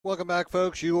Welcome back,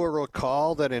 folks. You will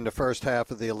recall that in the first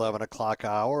half of the 11 o'clock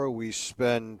hour, we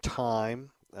spend time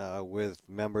with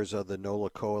members of the NOLA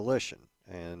Coalition.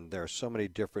 And there are so many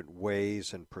different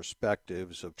ways and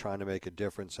perspectives of trying to make a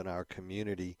difference in our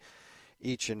community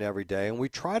each and every day. And we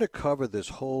try to cover this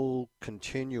whole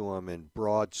continuum and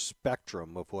broad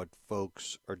spectrum of what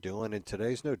folks are doing. And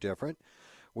today's no different.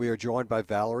 We are joined by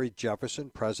Valerie Jefferson,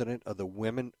 president of the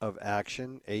Women of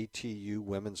Action, ATU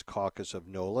Women's Caucus of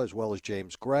NOLA, as well as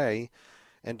James Gray,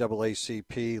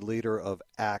 NAACP leader of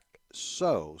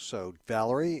ACT-SO. So,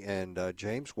 Valerie and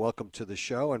James, welcome to the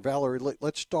show. And Valerie,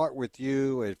 let's start with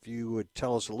you. If you would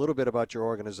tell us a little bit about your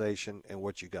organization and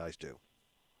what you guys do.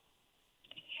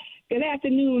 Good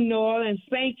afternoon, Newell, and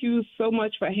thank you so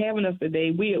much for having us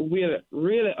today. We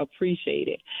really appreciate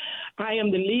it. I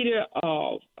am the leader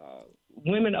of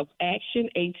Women of Action,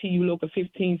 ATU Local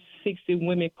 1560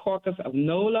 Women Caucus of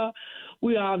NOLA.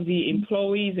 We are the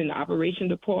employees in the operation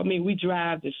department. We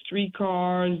drive the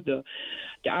streetcars, the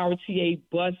RTA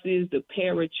buses, the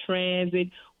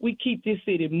paratransit. We keep this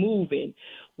city moving.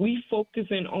 We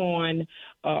focusing on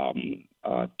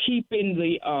keeping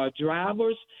the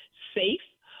drivers safe.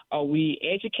 We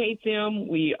educate them.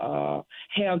 We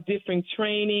have different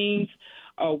trainings.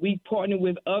 We partner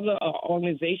with other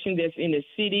organizations that's in the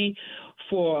city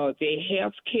for the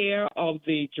health care of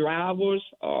the drivers,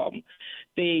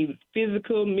 the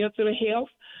physical, mental health.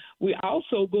 We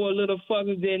also go a little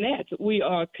further than that. We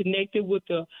are connected with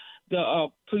the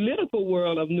political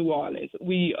world of New Orleans.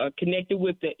 We are connected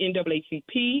with the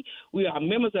NAACP. We are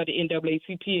members of the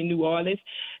NAACP in New Orleans.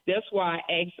 That's why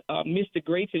I asked Mr.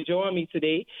 Gray to join me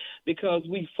today, because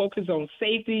we focus on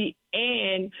safety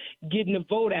and getting the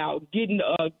vote out, getting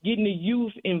the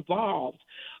youth involved.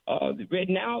 Right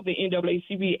now, the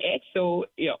NAACP ACT-SO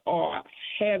are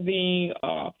having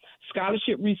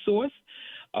scholarship resource.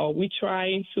 We're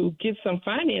trying to get some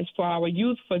finance for our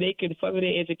youth so they can further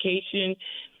their education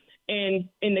and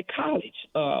in the college,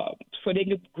 so they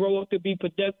can grow up to be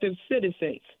productive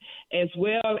citizens, as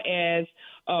well as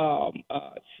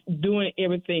doing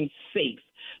everything safe.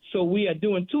 So we are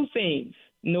doing two things.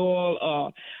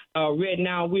 Noel, right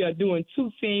now we are doing two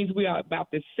things. We are about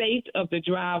the safety of the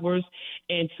drivers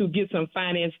and to get some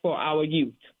finance for our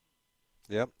youth.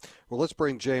 Yep. Well, let's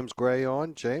bring James Gray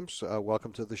on. James,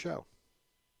 welcome to the show.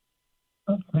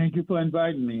 Thank you for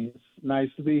inviting me. It's nice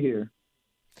to be here.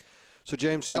 So,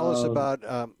 James, tell us about,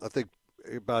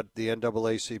 about the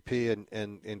NAACP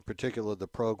and in particular the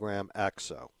program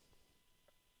ACT-SO.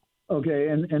 Okay,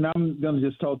 and I'm going to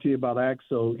just talk to you about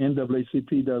ACT-SO.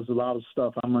 NAACP does a lot of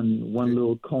stuff. I'm in one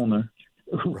little corner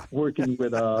working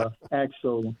with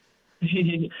ACT-SO,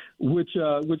 which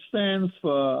stands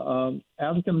for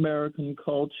African American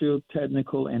Culture,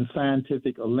 Technical, and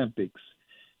Scientific Olympics.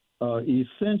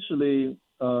 Essentially,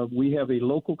 we have a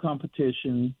local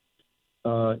competition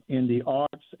in the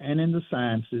arts and in the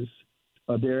sciences.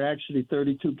 There are actually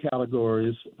 32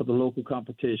 categories for the local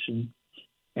competition.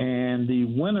 And the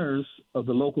winners of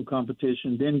the local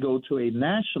competition then go to a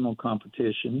national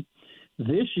competition.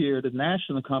 This year, the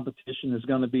national competition is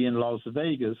going to be in Las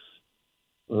Vegas.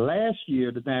 Last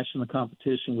year, the national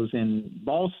competition was in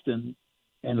Boston.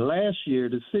 And last year,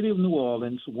 the city of New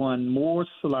Orleans won more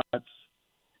slots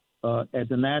at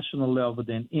the national level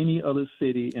than any other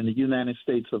city in the United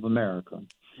States of America.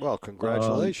 Well,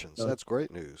 congratulations. That's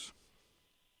great news.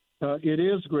 It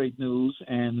is great news.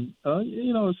 And,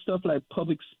 stuff like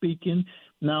public speaking.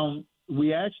 Now,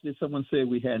 someone said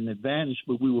we had an advantage,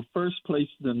 but we were first place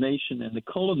in the nation in the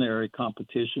culinary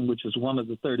competition, which is one of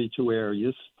the 32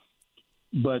 areas.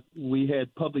 But we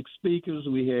had public speakers,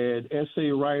 we had essay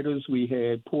writers, we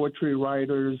had poetry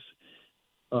writers,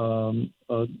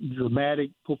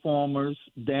 dramatic performers,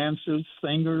 dancers,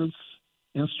 singers,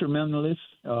 instrumentalists.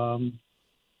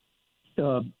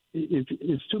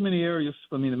 It's too many areas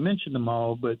for me to mention them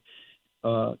all, but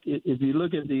if you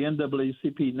look at the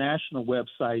NAACP national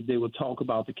website, they will talk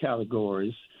about the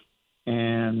categories.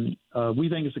 And we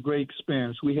think it's a great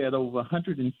experience. We had over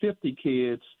 150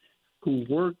 kids who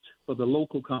worked for the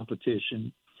local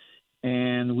competition,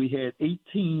 and we had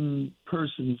 18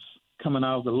 persons coming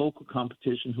out of the local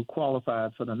competition who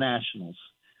qualified for the nationals.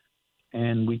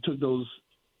 And we took those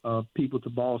people to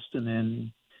Boston,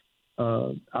 and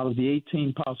out of the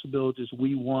 18 possibilities,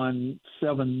 we won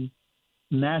 7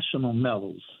 national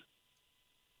medals,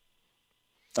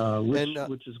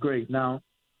 which is great. Now,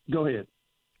 go ahead.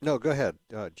 No, go ahead,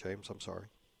 James. I'm sorry.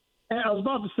 And I was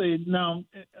about to say, now,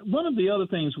 one of the other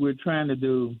things we're trying to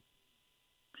do,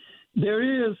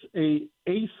 there is a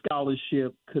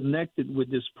scholarship connected with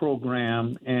this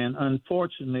program, and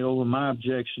unfortunately, over my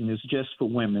objection, is just for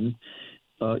women.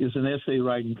 is an essay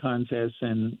writing contest,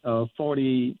 and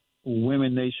 40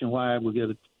 women nationwide will get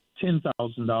a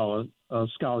 $10,000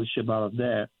 scholarship out of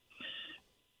that.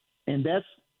 And that's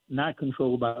not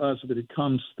controlled by us, but it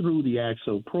comes through the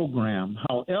AXO program.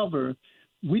 However,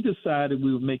 we decided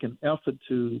we would make an effort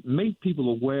to make people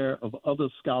aware of other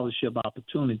scholarship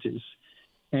opportunities.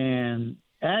 And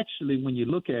actually, when you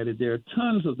look at it, there are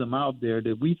tons of them out there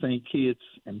that we think kids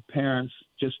and parents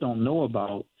just don't know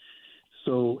about.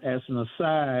 So as an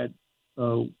aside,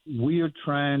 we are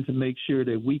trying to make sure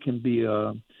that we can be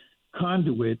a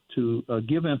conduit to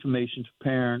give information to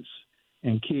parents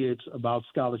and kids about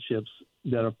scholarships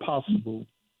that are possible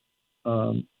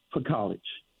for college.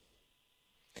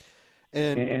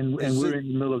 And we're in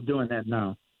the middle of doing that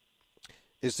now.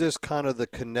 Is this kind of the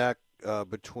connect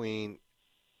between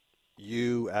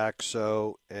you,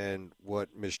 AXO, and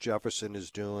what Ms. Jefferson is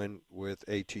doing with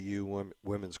ATU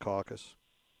Women's Caucus?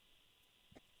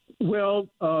 Well,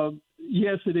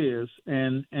 yes, it is,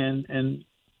 and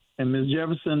Ms.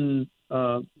 Jefferson,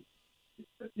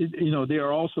 they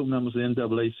are also members of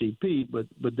NAACP, but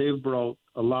they've brought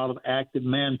a lot of active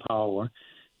manpower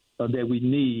that we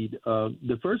need.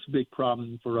 The first big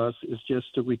problem for us is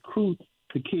just to recruit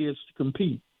the kids to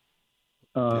compete.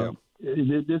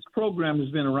 This program has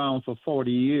been around for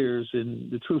 40 years,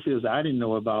 and the truth is I didn't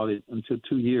know about it until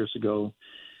 2 years ago.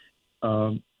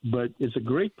 But it's a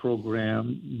great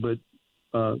program, but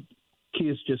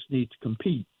kids just need to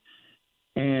compete.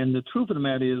 And the truth of the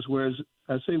matter is, whereas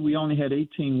I say we only had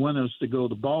 18 winners to go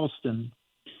to Boston,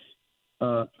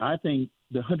 I think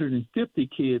the 150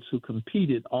 kids who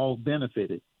competed all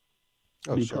benefited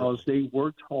because they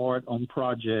worked hard on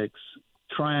projects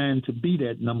trying to be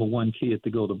that number one kid to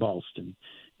go to Boston.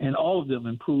 And all of them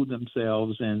improved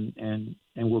themselves and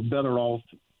were better off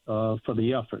for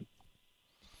the effort.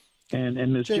 And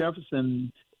Ms.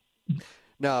 Jefferson.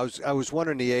 No, I was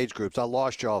wondering the age groups. I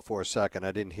lost y'all for a second.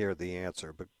 I didn't hear the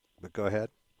answer, but go ahead.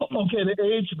 Okay, the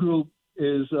age group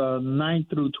is 9th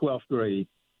through 12th grade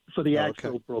for the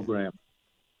AXO program.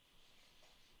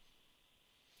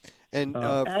 And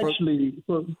actually,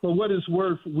 for what it's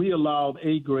worth, we allowed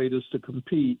 8th graders to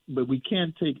compete, but we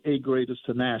can't take 8th graders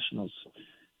to nationals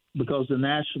because the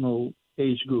national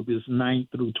age group is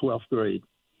 9th through 12th grade.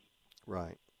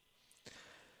 Right.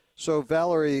 So,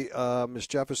 Valerie, Ms.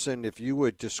 Jefferson, if you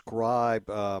would describe,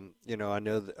 I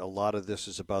know that a lot of this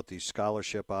is about these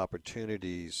scholarship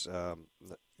opportunities,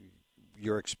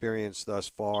 your experience thus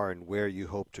far and where you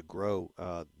hope to grow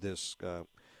this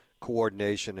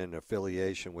coordination and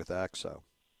affiliation with AXO.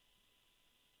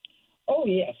 Oh,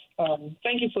 yes.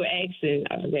 Thank you for asking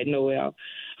that, Newell.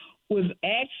 With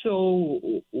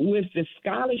AXO, with the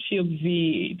scholarship,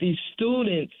 the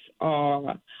students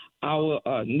are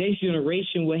our next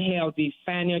generation will have the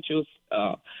financial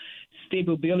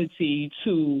stability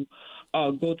to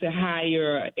go to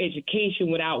higher education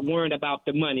without worrying about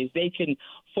the money. They can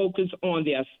focus on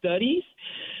their studies.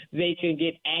 They can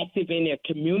get active in their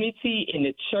community, in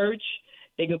the church.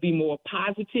 They can be more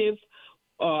positive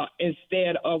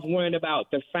instead of worrying about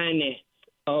the finance.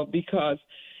 Because,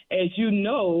 as you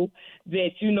know,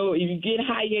 if you get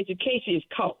higher education, it's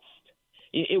cost.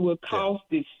 It will cost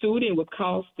the student, it will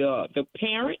cost the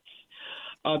parents.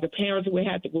 The parents will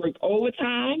have to work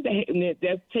overtime.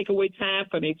 That take away time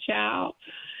for their child.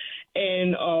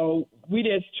 And we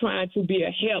just trying to be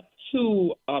a help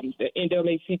to the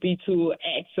NAACP, to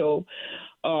AXO,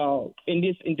 in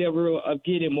this endeavor of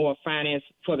getting more finance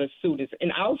for the students.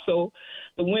 And also,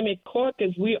 the Women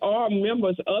Caucus, we are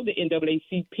members of the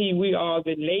NAACP. We are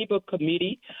the labor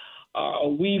committee.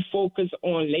 We focus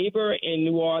on labor in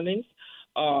New Orleans.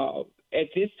 At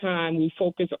this time, we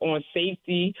focus on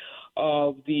safety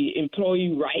of the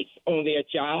employee rights on their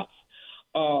jobs,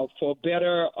 for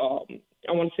better,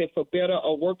 for better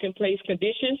working place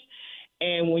conditions.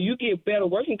 And when you get better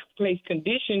working place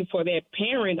conditions for that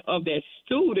parent of that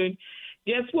student,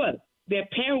 guess what?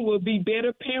 That parent will be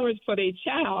better parents for their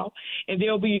child, and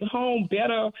they'll be home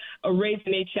better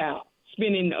raising their child,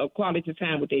 spending quality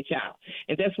time with their child.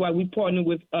 And that's why we partner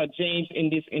with James in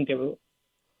this endeavor.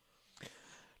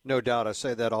 No doubt. I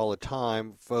say that all the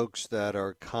time. Folks that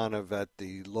are kind of at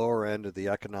the lower end of the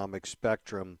economic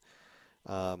spectrum,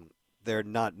 they're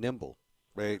not nimble,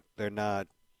 right? They're not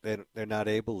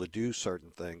able to do certain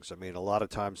things. I mean, a lot of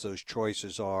times those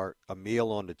choices are a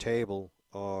meal on the table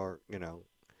or,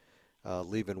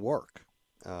 leaving work.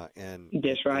 And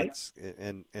that's right.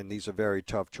 And these are very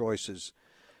tough choices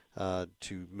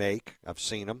to make. I've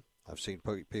seen them. I've seen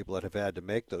people that have had to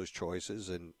make those choices,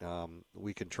 and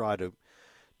we can try to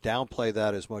downplay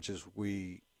that as much as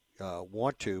we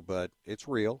want to, but it's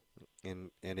real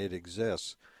and it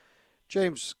exists.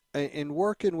 James, in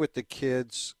working with the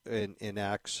kids in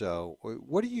AXO,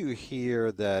 what do you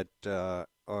hear that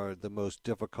are the most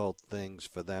difficult things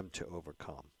for them to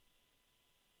overcome?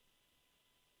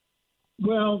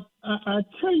 Well, I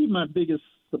tell you my biggest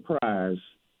surprise,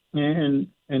 and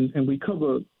we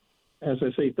cover, as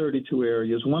I say, 32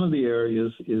 areas. One of the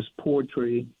areas is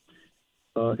poetry,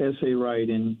 essay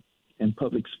writing, and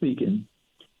public speaking.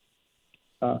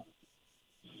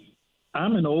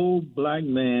 I'm an old black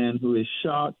man who is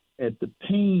shocked at the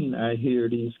pain I hear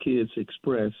these kids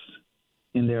express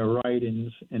in their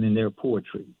writings and in their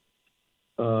poetry.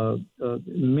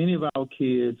 Many of our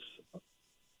kids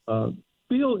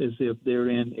feel as if they're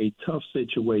in a tough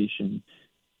situation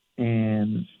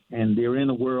and they're in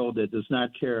a world that does not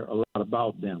care a lot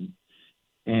about them.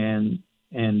 And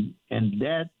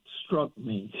that struck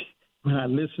me when I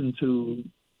listened to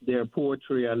their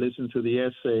poetry, I listened to the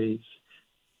essays.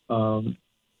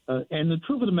 And the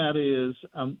truth of the matter is,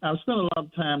 I've spent a lot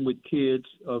of time with kids.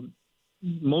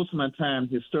 Most of my time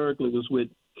historically was with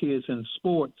kids in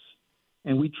sports,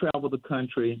 and we travel the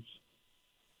country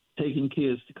taking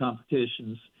kids to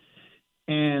competitions.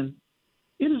 And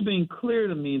it has been clear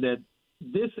to me that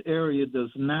this area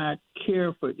does not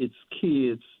care for its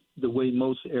kids the way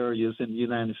most areas in the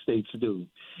United States do.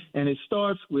 And it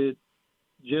starts with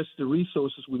just the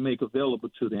resources we make available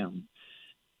to them.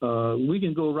 We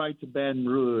can go right to Baton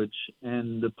Rouge,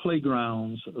 and the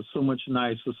playgrounds are so much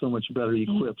nicer, so much better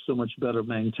equipped, so much better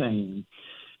maintained.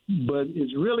 But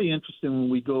it's really interesting when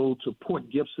we go to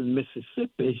Port Gibson,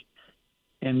 Mississippi,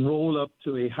 and roll up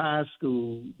to a high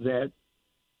school that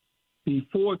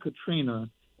before Katrina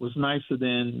was nicer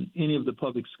than any of the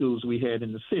public schools we had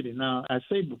in the city. Now, I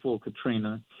say before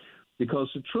Katrina because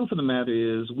the truth of the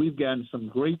matter is we've gotten some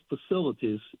great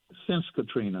facilities since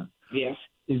Katrina. Yes.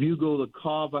 If you go to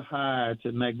Carver High,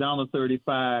 to McDonald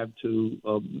 35, to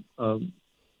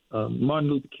Martin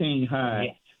Luther King High,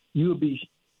 yes, you'll be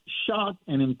shocked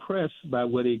and impressed by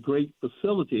what a great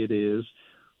facility it is.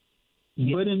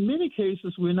 Yes. But in many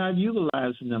cases, we're not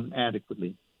utilizing them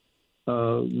adequately.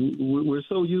 We're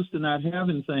so used to not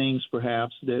having things,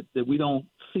 perhaps, that we don't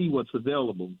see what's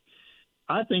available.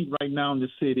 I think right now in the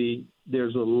city,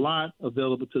 there's a lot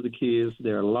available to the kids.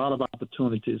 There are a lot of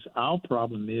opportunities. Our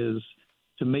problem is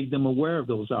to make them aware of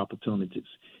those opportunities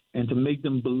and to make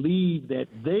them believe that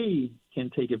they can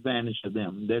take advantage of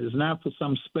them. That is not for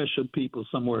some special people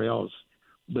somewhere else,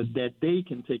 but that they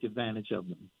can take advantage of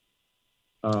them.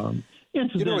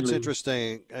 You know, it's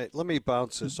interesting. Let me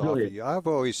bounce this off of you. I've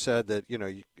always said that,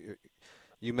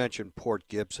 you mentioned Port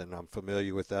Gibson. I'm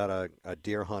familiar with that. I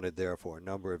deer hunted there for a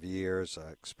number of years.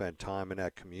 I spent time in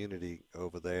that community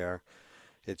over there.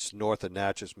 It's north of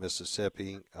Natchez,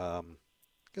 Mississippi. I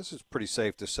guess it's pretty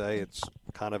safe to say it's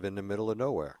kind of in the middle of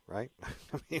nowhere, right?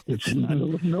 I mean, it's in the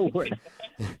middle of nowhere.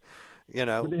 But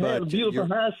they have a beautiful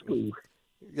high school.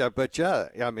 Yeah, but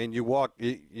I mean,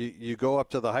 you go up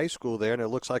to the high school there, and it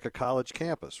looks like a college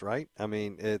campus, right? I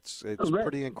mean, it's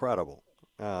pretty incredible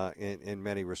in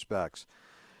many respects.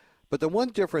 But the one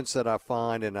difference that I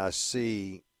find and I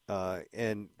see,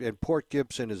 and Port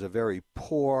Gibson is a very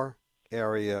poor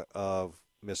area of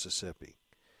Mississippi,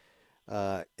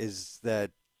 is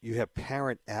that you have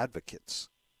parent advocates.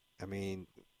 I mean,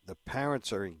 the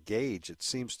parents are engaged. It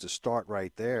seems to start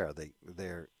right there.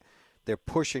 They're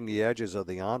pushing the edges of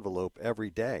the envelope every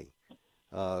day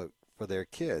for their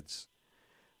kids.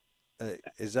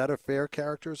 Is that a fair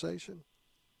characterization?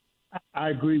 I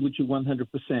agree with you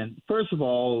 100%. First of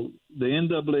all, the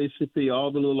NAACP,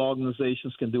 all the little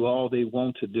organizations can do all they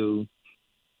want to do.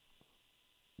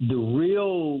 The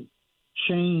real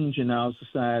change in our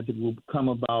society will come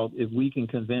about if we can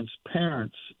convince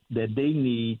parents that they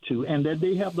need to and that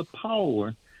they have the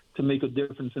power to make a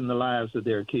difference in the lives of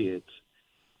their kids.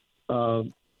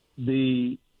 That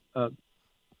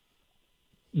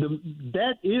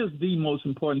is the most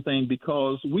important thing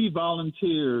because we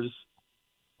volunteers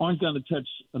aren't going to touch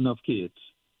enough kids.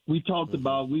 We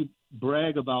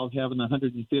brag about having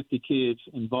 150 kids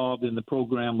involved in the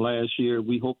program last year.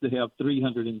 We hope to have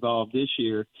 300 involved this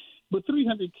year. But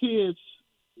 300 kids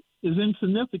is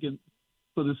insignificant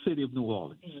for the city of New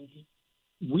Orleans.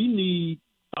 Mm-hmm. We need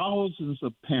thousands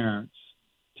of parents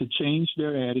to change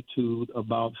their attitude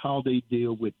about how they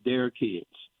deal with their kids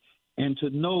and to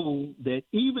know that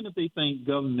even if they think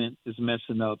government is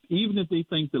messing up, even if they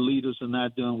think the leaders are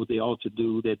not doing what they ought to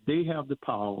do, that they have the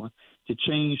power to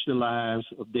change the lives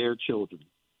of their children.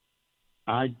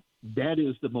 That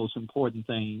is the most important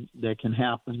thing that can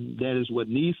happen. That is what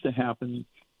needs to happen.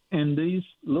 And these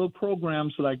little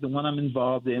programs like the one I'm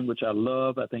involved in, which I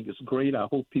love, I think it's great. I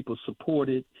hope people support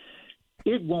it.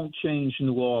 It won't change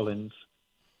New Orleans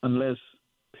unless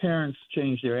parents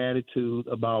change their attitude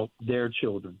about their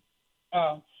children.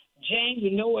 James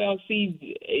and Noel, see,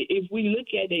 if we look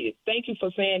at it, thank you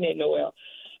for saying that, Noel,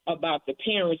 about the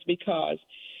parents, because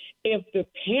if the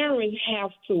parents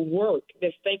have to work,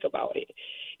 let's think about it.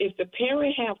 If the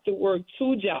parent have to work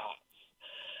 2 jobs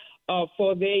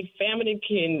for their family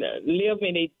can live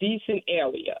in a decent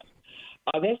area,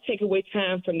 that's take away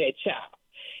time from that child.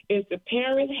 If the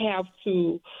parents have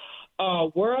to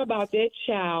worry about their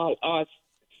child or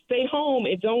stay home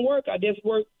and don't work or just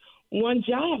work 1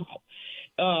 job,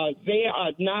 they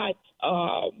are not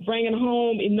bringing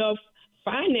home enough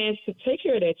finance to take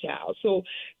care of that child. So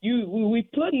we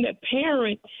putting the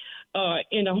parent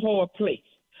in a hard place.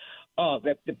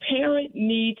 That the parent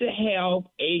needs to have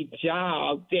a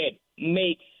job that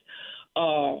makes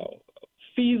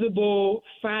feasible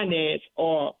finance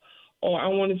or I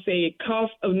want to say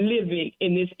cost of living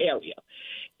in this area.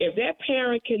 If that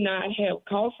parent cannot have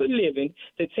cost of living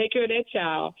to take care of that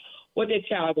child, what that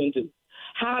child going to do?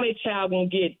 How that child going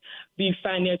to be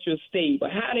financially stable?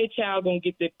 How that child going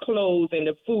to get the clothes and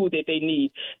the food that they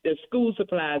need, the school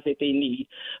supplies that they need?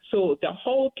 So the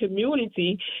whole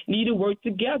community need to work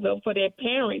together for that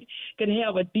parent can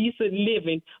have a decent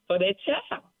living for that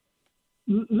child.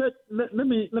 Let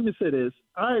me say this.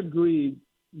 I agree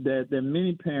that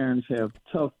many parents have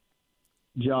tough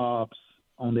jobs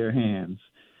on their hands,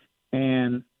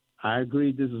 and I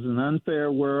agree this is an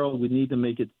unfair world. We need to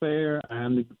make it fair.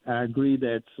 I agree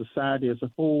that society as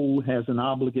a whole has an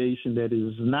obligation that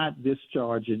is not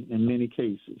discharged in many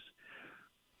cases.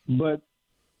 But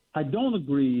I don't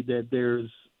agree that there's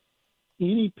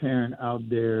any parent out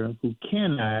there who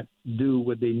cannot do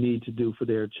what they need to do for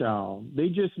their child. They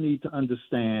just need to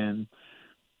understand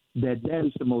that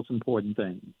is the most important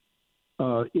thing.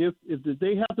 If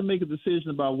they have to make a decision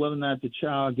about whether or not the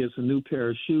child gets a new pair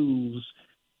of shoes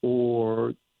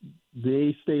or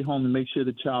they stay home and make sure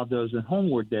the child does their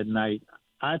homework that night,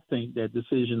 I think that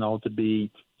decision ought to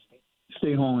be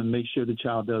stay home and make sure the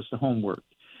child does the homework.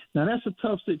 Now, that's a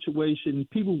tough situation.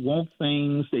 People want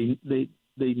things. They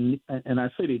and I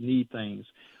say they need things.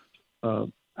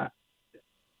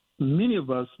 Many of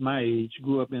us my age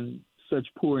grew up in such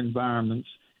poor environments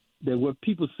that what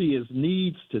people see as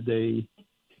needs today,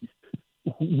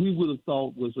 we would have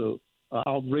thought was a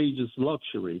outrageous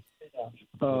luxury.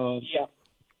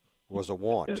 Was a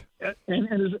want.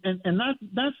 And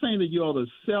not saying that you ought to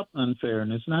accept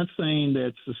unfairness, not saying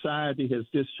that society has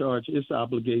discharged its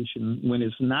obligation when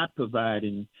it's not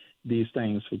providing these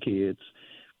things for kids.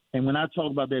 And when I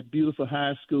talk about that beautiful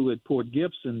high school at Port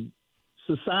Gibson,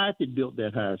 society built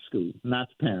that high school, not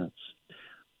the parents.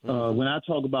 When I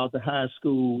talk about the high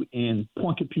school in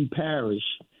Ponkapee Parish,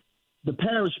 the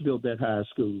parish built that high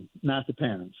school, not the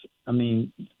parents. I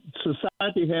mean,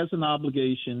 society has an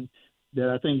obligation that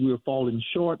I think we're falling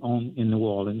short on in New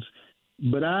Orleans.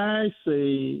 But I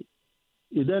say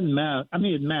it doesn't matter. I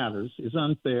mean, it matters. It's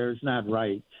unfair. It's not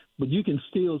right. But you can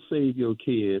still save your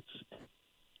kids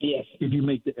if you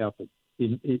make the effort.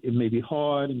 It may be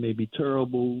hard. It may be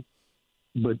terrible.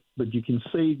 But you can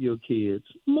save your kids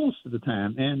most of the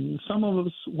time. And some of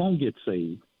us won't get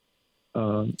saved.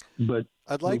 But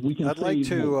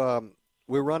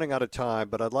we're running out of time,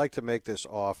 but I'd like to make this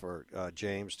offer,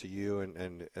 James, to you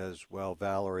and as well,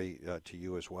 Valerie, to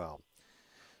you as well.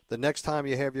 The next time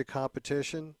you have your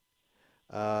competition,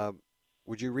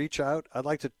 would you reach out? I'd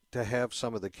like to have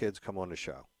some of the kids come on the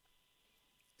show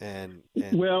and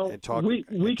talk.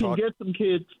 We can get some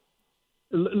kids.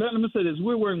 Let me say this: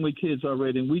 we're working with kids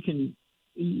already, and we can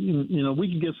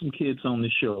get some kids on the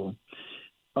show.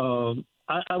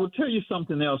 I will tell you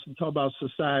something else and talk about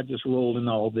society's role in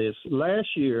all this. Last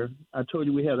year, I told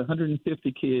you we had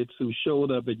 150 kids who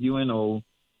showed up at UNO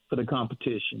for the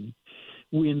competition.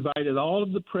 We invited all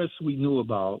of the press we knew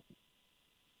about.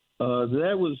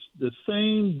 That was the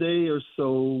same day or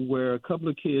so where a couple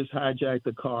of kids hijacked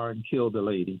the car and killed a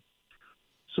lady.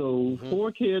 So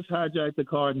 4 kids hijacked the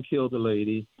car and killed a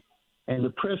lady. And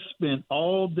the press spent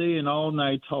all day and all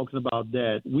night talking about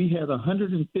that. We had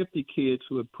 150 kids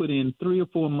who had put in 3 or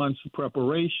 4 months of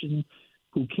preparation,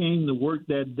 who came to work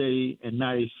that day, and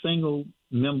not a single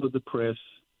member of the press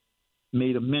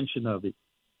made a mention of it,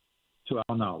 to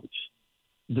our knowledge,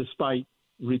 despite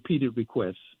repeated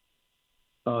requests.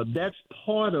 That's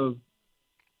part of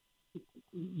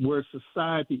where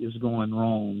society is going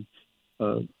wrong.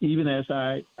 Even as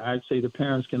I'd say the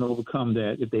parents can overcome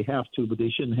that if they have to, but they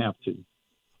shouldn't have to.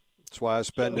 That's why I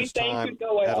spend this time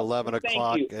at 11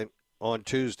 o'clock on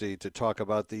Tuesday to talk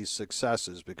about these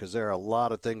successes, because there are a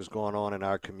lot of things going on in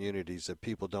our communities that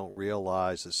people don't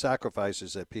realize, the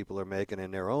sacrifices that people are making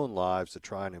in their own lives to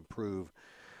try and improve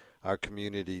our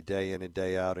community day in and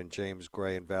day out, and James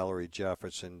Gray and Valerie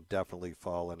Jefferson definitely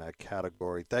fall in that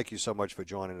category. Thank you so much for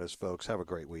joining us, folks. Have a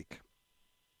great week.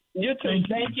 You too.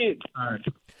 Thank you. All right.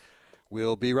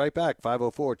 We'll be right back.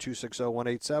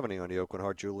 504-260-1870 on the Oakland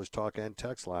Heart Jewelers Talk and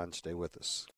Text line. Stay with us.